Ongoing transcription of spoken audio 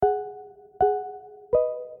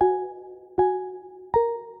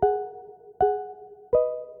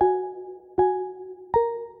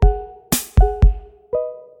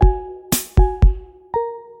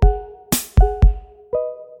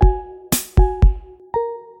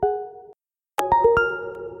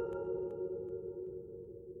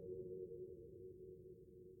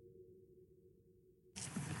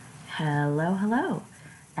Hello,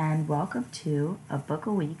 and welcome to A Book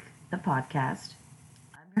a Week, the podcast.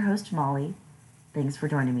 I'm your host, Molly. Thanks for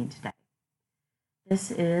joining me today.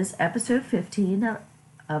 This is episode 15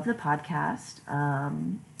 of the podcast.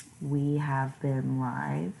 We have been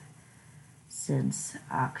live since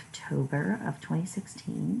October of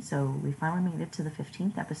 2016, so we finally made it to the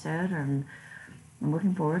 15th episode, and I'm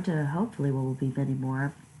looking forward to hopefully what will be many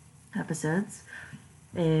more episodes.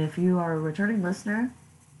 If you are a returning listener,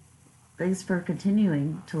 thanks for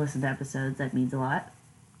continuing to listen to episodes. That means a lot.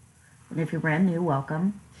 And if you're brand new,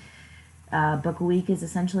 welcome. Book a Week is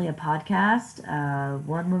essentially a podcast,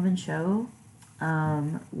 one-woman show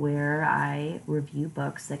where I review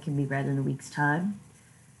books that can be read in a week's time.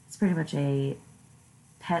 It's pretty much a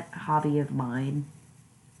pet hobby of mine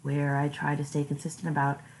where I try to stay consistent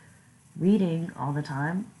about reading all the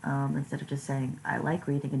time instead of just saying I like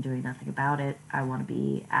reading and doing nothing about it. I want to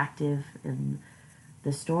be active in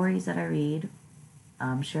the stories that I read,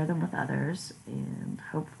 share them with others, and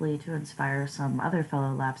hopefully to inspire some other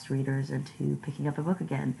fellow lapsed readers into picking up a book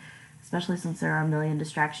again, especially since there are a million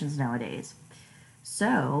distractions nowadays.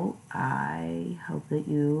 So I hope that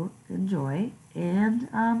you enjoy, and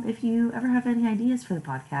if you ever have any ideas for the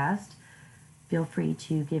podcast, feel free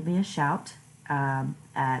to give me a shout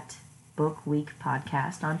at Book Week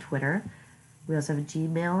Podcast on Twitter. We also have a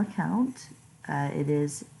Gmail account. It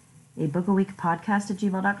is a book a week podcast at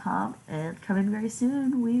gmail.com, and coming very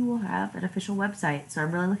soon we will have an official website, so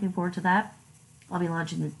I'm really looking forward to that. I'll be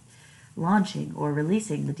launching or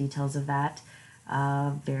releasing the details of that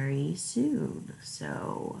very soon,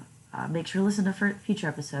 so make sure to listen to future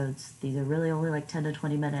episodes. These are really only like 10 to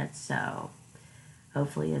 20 minutes, so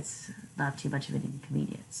hopefully it's not too much of an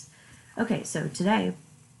inconvenience. Okay, so today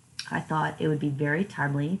I thought it would be very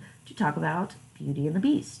timely to talk about Beauty and the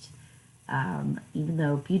Beast. Even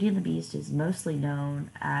though Beauty and the Beast is mostly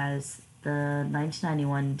known as the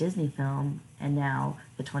 1991 Disney film and now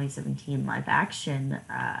the 2017 live-action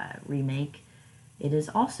remake, it is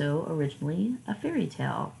also originally a fairy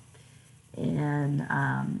tale. And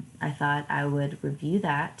I thought I would review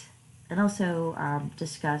that and also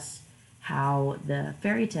discuss how the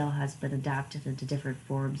fairy tale has been adapted into different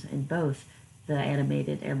forms in both the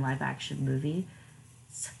animated and live-action movie.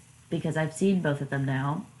 Because I've seen both of them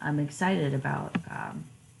now, I'm excited about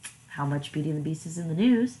how much Beauty and the Beast is in the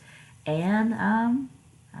news, and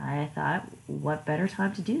I thought, what better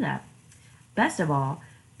time to do that? Best of all,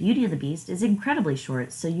 Beauty and the Beast is incredibly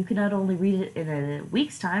short, so you can not only read it in a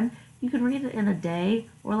week's time, you can read it in a day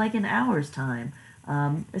or like an hour's time,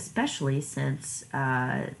 especially since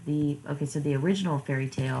the original fairy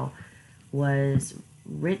tale was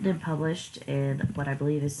written and published in what I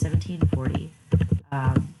believe is 1740.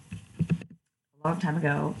 Long time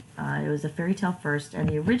ago. It was a fairy tale first, and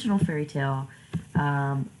the original fairy tale,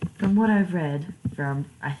 from what I've read from,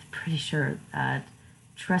 I'm pretty sure,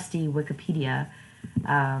 trusty Wikipedia,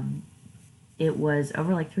 it was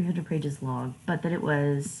over like 300 pages long, but then it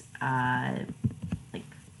was like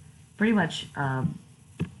pretty much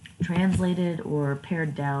translated or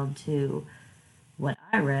pared down to what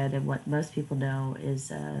I read and what most people know is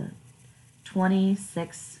a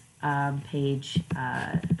 26 page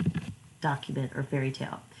document or fairy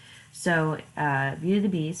tale. So, Beauty and the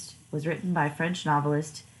Beast was written by French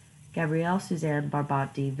novelist Gabrielle Suzanne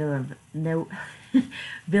Barbat de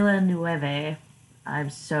Villeneuve. I'm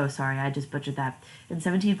so sorry, I just butchered that. In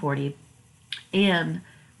 1740, and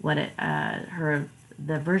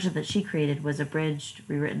the version that she created was abridged,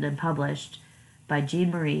 rewritten, and published by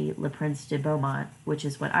Jean-Marie Le Prince de Beaumont, which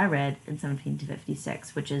is what I read in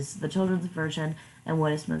 1756, which is the children's version and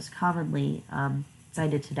what is most commonly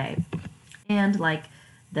cited today. And like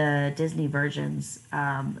the Disney versions,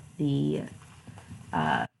 the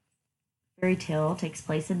fairy tale takes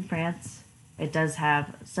place in France. It does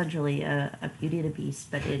have centrally a Beauty and the Beast,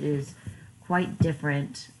 but it is quite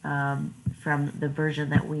different from the version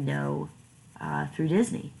that we know through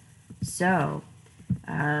Disney. So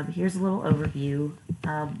here's a little overview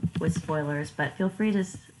with spoilers, but feel free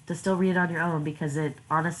to still read it on your own because it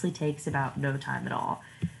honestly takes about no time at all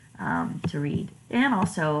to read. And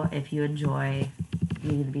also, if you enjoy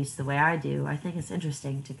Beauty and the Beast the way I do, I think it's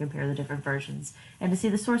interesting to compare the different versions and to see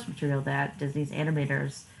the source material that Disney's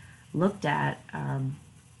animators looked at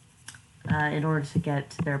in order to get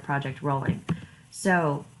their project rolling.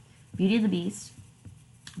 So, Beauty and the Beast,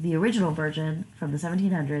 the original version from the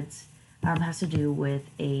 1700s, has to do with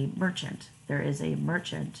a merchant. There is a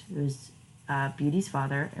merchant who's Beauty's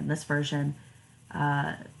father. In this version,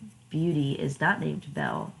 Beauty is not named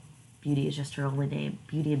Belle. Beauty is just her only name.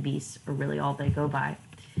 Beauty and Beast are really all they go by.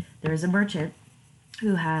 There is a merchant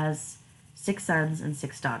who has 6 sons and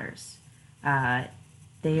 6 daughters. Uh,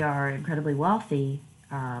 they are incredibly wealthy,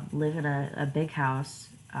 live in a big house,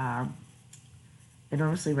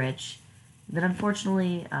 enormously rich. Then,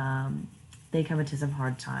 unfortunately, they come into some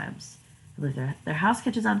hard times. Their house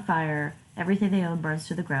catches on fire, everything they own burns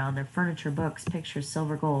to the ground, their furniture, books, pictures,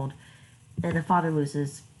 silver, gold, and the father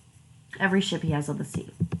loses every ship he has on the sea.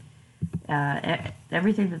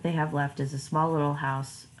 Everything that they have left is a small little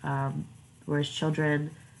house where his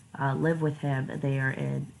children live with him, and they are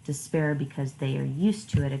in despair because they are used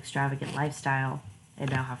to an extravagant lifestyle and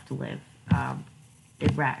now have to live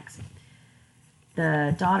in rags.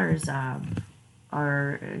 The daughters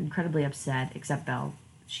are incredibly upset, except Belle.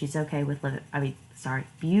 She's okay with living.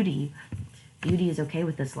 Beauty. Beauty is okay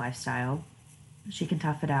with this lifestyle. She can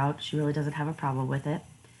tough it out. She really doesn't have a problem with it.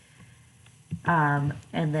 And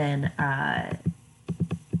then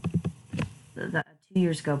 2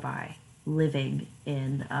 years go by living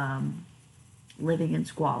in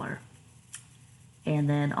squalor. And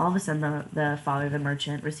then all of a sudden, the father, the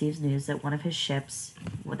merchant, receives news that one of his ships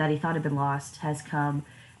that he thought had been lost has come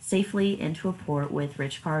safely into a port with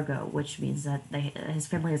rich cargo, which means that his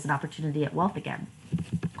family has an opportunity at wealth again.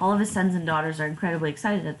 All of his sons and daughters are incredibly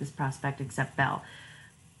excited at this prospect, except Belle.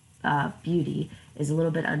 Beauty is a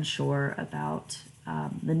little bit unsure about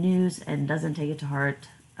the news and doesn't take it to heart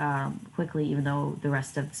quickly, even though the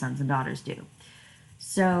rest of the sons and daughters do.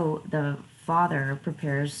 So the father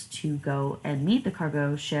prepares to go and meet the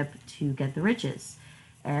cargo ship to get the riches.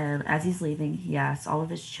 And as he's leaving, he asks all of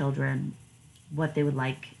his children what they would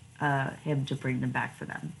like him to bring them back for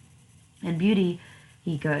them. And Beauty,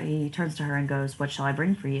 he turns to her and goes, "What shall I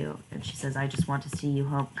bring for you?" And she says, "I just want to see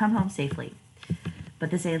you come home safely." But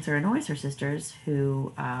this answer annoys her sisters,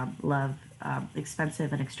 who love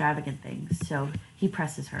expensive and extravagant things. So he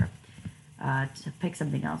presses her to pick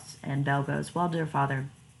something else. And Belle goes, "Well, dear father,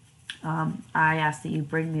 I ask that you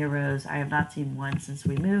bring me a rose. I have not seen one since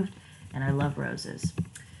we moved, and I love roses."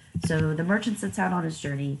 So the merchant sets out on his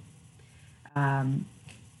journey,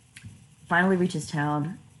 finally reaches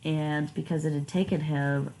town, and because it had taken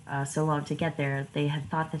him so long to get there, they had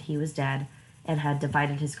thought that he was dead and had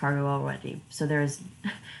divided his cargo already. So there is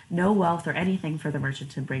no wealth or anything for the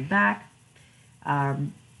merchant to bring back.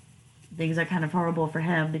 Things are kind of horrible for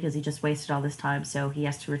him because he just wasted all this time, so he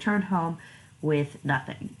has to return home with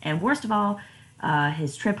nothing. And worst of all,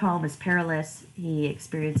 his trip home is perilous. He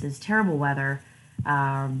experiences terrible weather,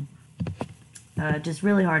 just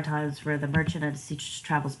really hard times for the merchant as he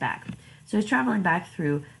travels back. So he's traveling back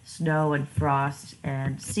through snow and frost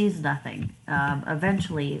and sees nothing.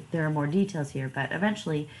 Eventually, there are more details here, but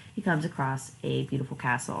eventually he comes across a beautiful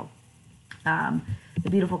castle. The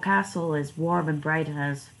beautiful castle is warm and bright and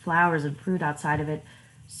has flowers and fruit outside of it.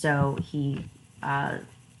 So he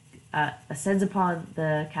ascends upon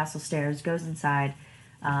the castle stairs, goes inside.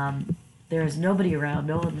 There is nobody around,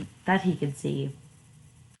 no one that he can see.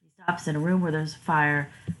 He stops in a room where there's a fire,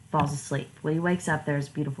 falls asleep. When he wakes up, there's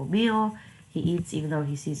a beautiful meal. He eats even though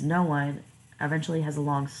he sees no one. Eventually has a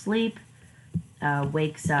long sleep,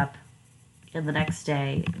 wakes up, and the next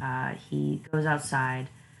day he goes outside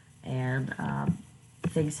and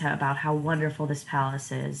thinks about how wonderful this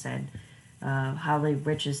palace is and how many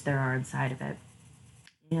riches there are inside of it.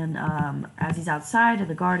 And as he's outside in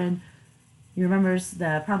the garden, he remembers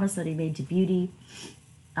the promise that he made to Beauty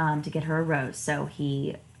to get her a rose. So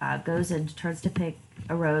he goes and turns to pick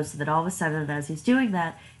a rose, so that all of a sudden, as he's doing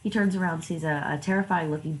that, he turns around and sees a terrifying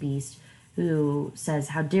looking beast who says,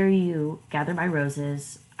 "How dare you gather my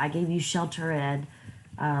roses? I gave you shelter and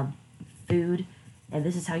food, and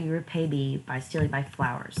this is how you repay me by stealing my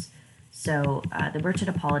flowers." So the merchant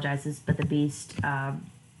apologizes, but the beast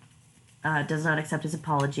does not accept his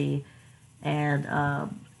apology and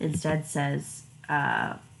instead says,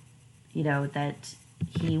 that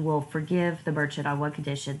he will forgive the merchant on one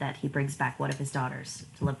condition, that he brings back one of his daughters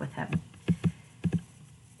to live with him.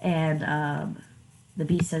 And the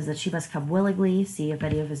beast says that she must come willingly, see if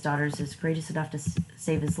any of his daughters is courageous enough to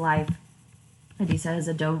save his life. And he says,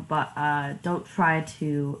 don't try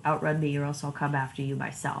to outrun me, or else I'll come after you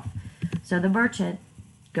myself. So the merchant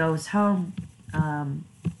goes home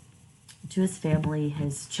to his family.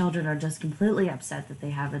 His children are just completely upset that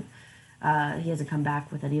he hasn't come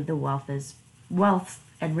back with any of the wealth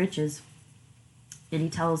and riches. And he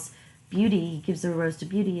tells Beauty, he gives the rose to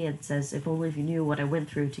Beauty and says, "If only if you knew what I went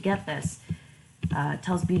through to get this."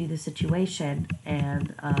 Tells Beauty the situation,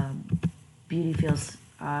 and Beauty feels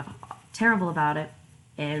terrible about it.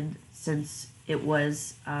 And since it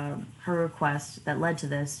was her request that led to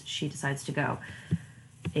this, she decides to go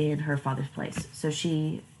in her father's place. So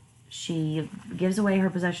she gives away her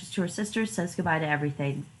possessions to her sisters, says goodbye to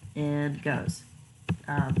everything, and goes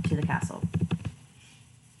to the castle.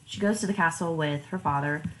 she goes to the castle with her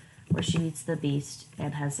father, where she meets the Beast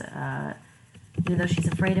and has, even though she's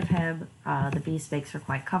afraid of him, the Beast makes her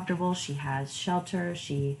quite comfortable. She has shelter,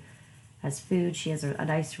 she has food, she has a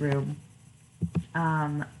nice room,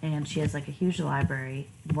 and she has like a huge library,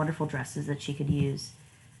 wonderful dresses that she could use.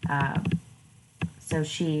 Um, so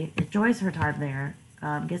she enjoys her time there,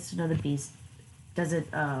 gets to know the Beast, doesn't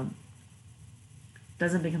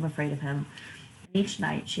doesn't become afraid of him. Each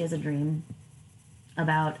night she has a dream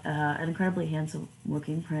about an incredibly handsome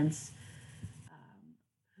looking prince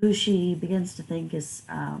who she begins to think is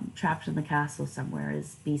trapped in the castle somewhere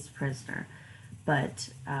as Beast prisoner. But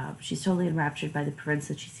she's totally enraptured by the prince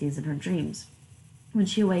that she sees in her dreams. When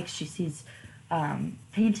she awakes, she sees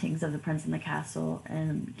paintings of the prince in the castle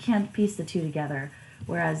and can't piece the two together,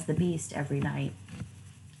 whereas the Beast every night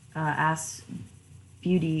asks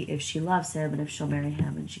Beauty if she loves him and if she'll marry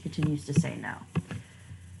him, and she continues to say no.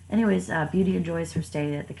 Anyways, Beauty enjoys her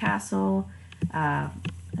stay at the castle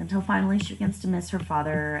until finally she begins to miss her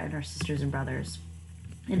father and her sisters and brothers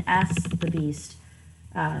and asks the Beast,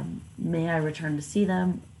 may I return to see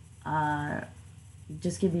them?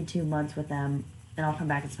 Just give me 2 months with them and I'll come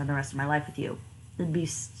back and spend the rest of my life with you. The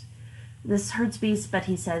Beast, this hurts Beast, but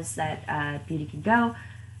he says that Beauty can go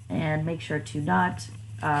and make sure to not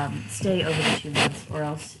stay over the 2 months, or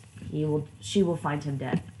else she will find him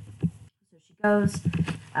dead. So she goes.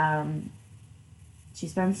 She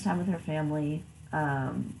spends time with her family,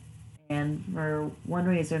 and for one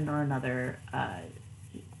reason or another,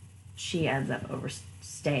 she ends up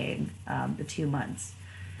overstaying the 2 months.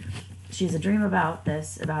 She has a dream about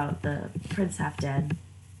the prince half dead,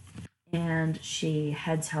 and she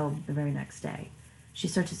heads home the very next day. She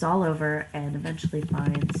searches all over and eventually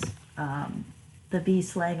finds the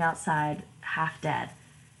Beast laying outside, half dead.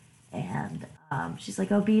 And she's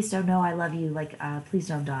like, "Oh, Beast, oh no, I love you. Like, please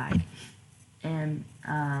don't die." And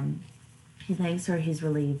he thanks her. He's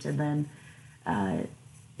relieved, and then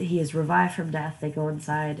he is revived from death. They go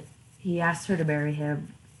inside. He asks her to marry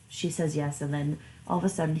him. She says yes, and then all of a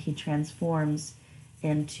sudden he transforms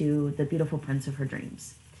into the beautiful prince of her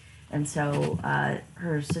dreams. And so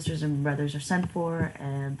her sisters and brothers are sent for,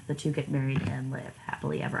 and the two get married and live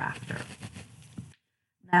happily ever after.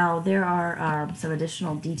 Now, there are some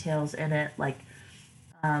additional details in it, like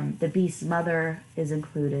the Beast's mother is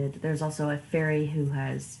included. There's also a fairy who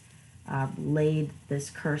has laid this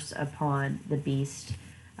curse upon the Beast.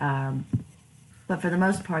 But for the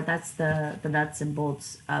most part, that's the nuts and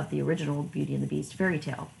bolts of the original Beauty and the Beast fairy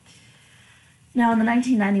tale. Now, in the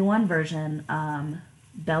 1991 version,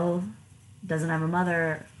 Belle doesn't have a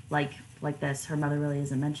mother like this. Her mother really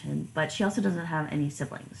isn't mentioned, but she also doesn't have any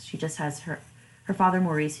siblings. She just has her father,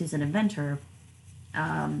 Maurice, who's an inventor,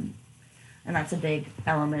 and that's a big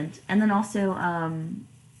element. And then also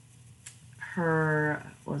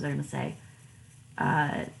what was I going to say?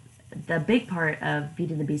 The big part of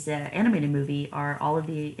Beauty and the Beast, the animated movie, are all of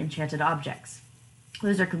the enchanted objects.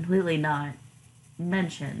 Those are completely not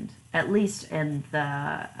mentioned, at least in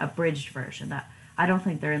the abridged version. I don't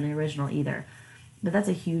think they're in the original either. But that's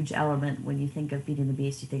a huge element when you think of Beauty and the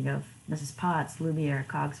Beast. You think of Mrs. Potts, Lumiere,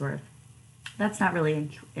 Cogsworth. That's not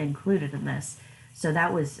really included in this. So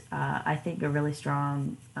that was, I think, a really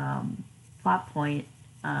strong plot point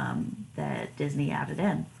that Disney added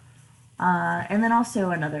in. And then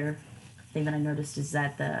also another thing that I noticed is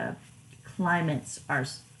that the climates are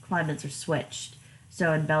switched.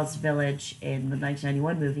 So in Belle's Village in the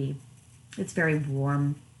 1991 movie, it's very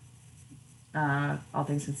warm, all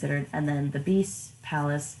things considered. And then the Beast's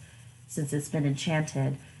palace, since it's been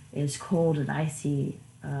enchanted, is cold and icy,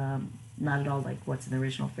 not at all like what's in the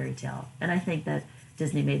original fairy tale. And I think that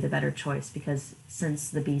Disney made the better choice, because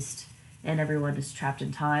since the Beast and everyone is trapped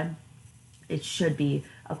in time, it should be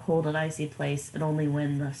a cold and icy place, and only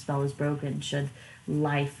when the spell is broken should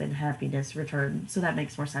life and happiness return. So that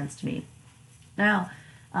makes more sense to me. Now,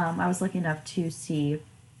 I was lucky enough to see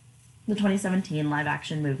the 2017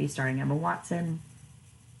 live-action movie starring Emma Watson.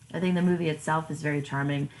 I think the movie itself is very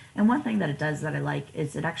charming, and one thing that it does that I like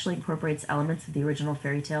is it actually incorporates elements of the original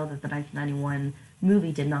fairy tale that the 1991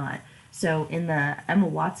 movie did not. So in the Emma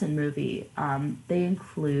Watson movie, they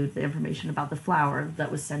include the information about the flower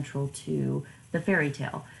that was central to the fairy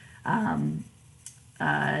tale.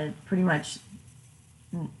 Pretty much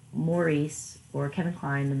Maurice, or Kevin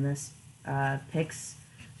Kline in this, picks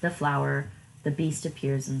the flower. The Beast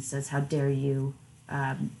appears and says, "How dare you?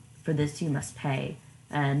 For this you must pay."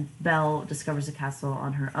 And Belle discovers a castle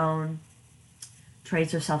on her own,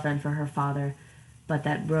 trades herself in for her father, but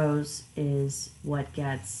that Rose is what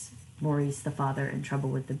gets Maurice, the father, in trouble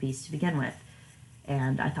with the Beast to begin with.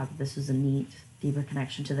 And I thought that this was a neat, deeper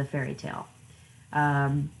connection to the fairy tale.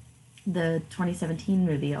 The 2017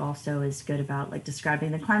 movie also is good about like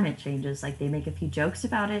describing the climate changes. Like they make a few jokes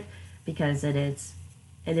about it because it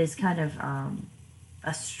is kind of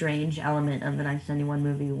a strange element of the 1991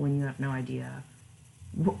 movie when you have no idea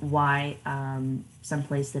why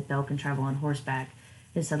someplace that Belle can travel on horseback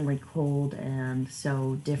is suddenly cold and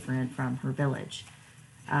so different from her village.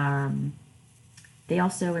 Um, they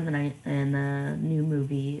also in the new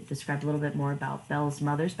movie described a little bit more about Belle's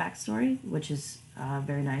mother's backstory, which is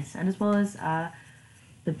very nice, and as well as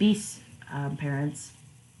the Beast's parents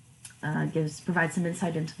provides some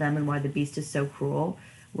insight into them and why the Beast is so cruel,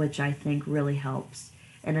 which I think really helps.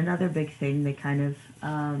 And another big thing they kind of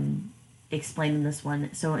explained in this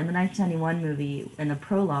one. So in the 1991 movie, in the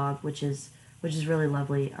prologue, which is really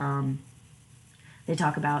lovely, they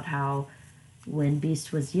talk about how when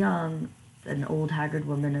Beast was young, an old haggard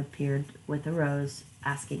woman appeared with a rose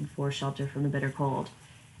asking for shelter from the bitter cold.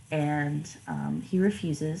 And he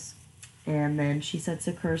refuses. And then she sets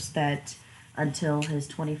a curse that until his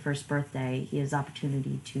 21st birthday, he has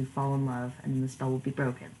opportunity to fall in love and the spell will be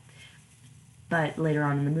broken. But later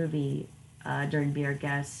on in the movie, during Be Our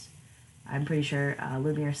Guest, I'm pretty sure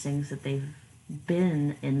Lumiere sings that they've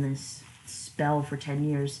been in this spell for 10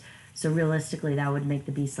 years. So realistically, that would make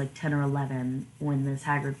the Beast like 10 or 11 when this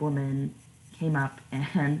haggard woman came up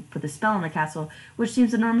and put the spell on the castle, which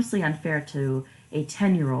seems enormously unfair to a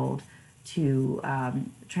 10-year-old to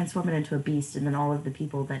transform it into a beast, and then all of the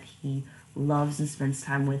people that he loves and spends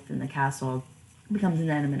time with in the castle becomes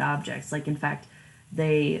inanimate objects. Like, in fact,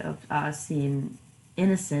 they seem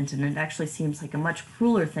innocent, and it actually seems like a much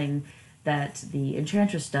crueler thing that the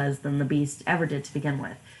Enchantress does than the Beast ever did to begin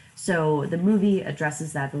with. So the movie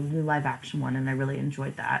addresses that, the new live action one, and I really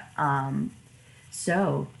enjoyed that.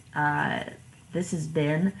 So this has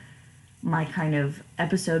been my kind of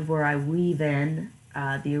episode where I weave in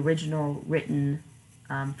the original written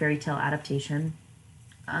fairy tale adaptation,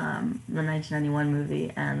 the 1991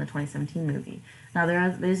 movie, and the 2017 movie. Now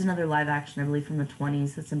there's another live action, I believe, from the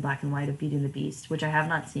 20s that's in black and white of Beauty and the Beast, which I have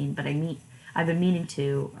not seen, but I've been meaning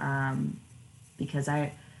to because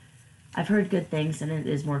I've heard good things, and it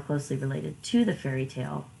is more closely related to the fairy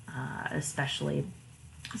tale, especially.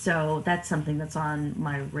 So that's something that's on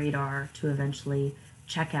my radar to eventually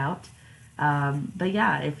check out. But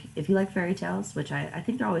yeah, if you like fairy tales, which I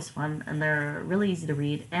think they're always fun, and they're really easy to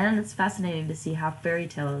read, and it's fascinating to see how fairy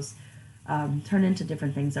tales turn into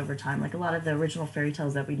different things over time. Like a lot of the original fairy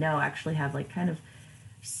tales that we know actually have like kind of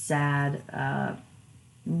sad,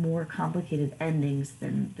 more complicated endings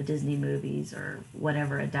than the Disney movies or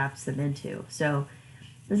whatever adapts them into. So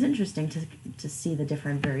it's interesting to see the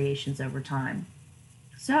different variations over time.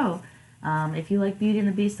 So, if you like Beauty and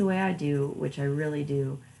the Beast the way I do, which I really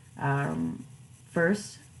do,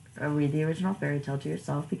 first read the original fairy tale to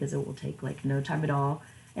yourself because it will take like no time at all,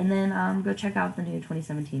 and then go check out the new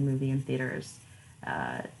 2017 movie in theaters.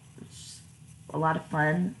 It's a lot of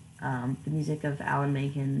fun. The music of Alan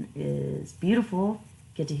Menken is beautiful.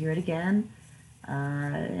 Get to hear it again,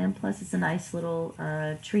 and plus it's a nice little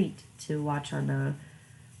treat to watch on the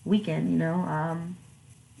weekend.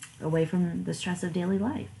 Away from the stress of daily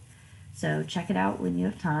life. So check it out when you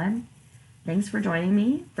have time. Thanks for joining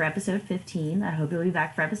me for episode 15. I hope you'll be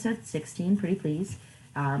back for episode 16, pretty please.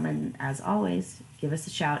 And as always, give us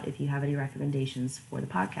a shout if you have any recommendations for the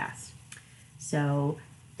podcast. So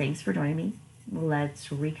thanks for joining me. Let's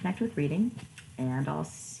reconnect with reading, and I'll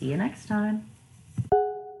see you next time.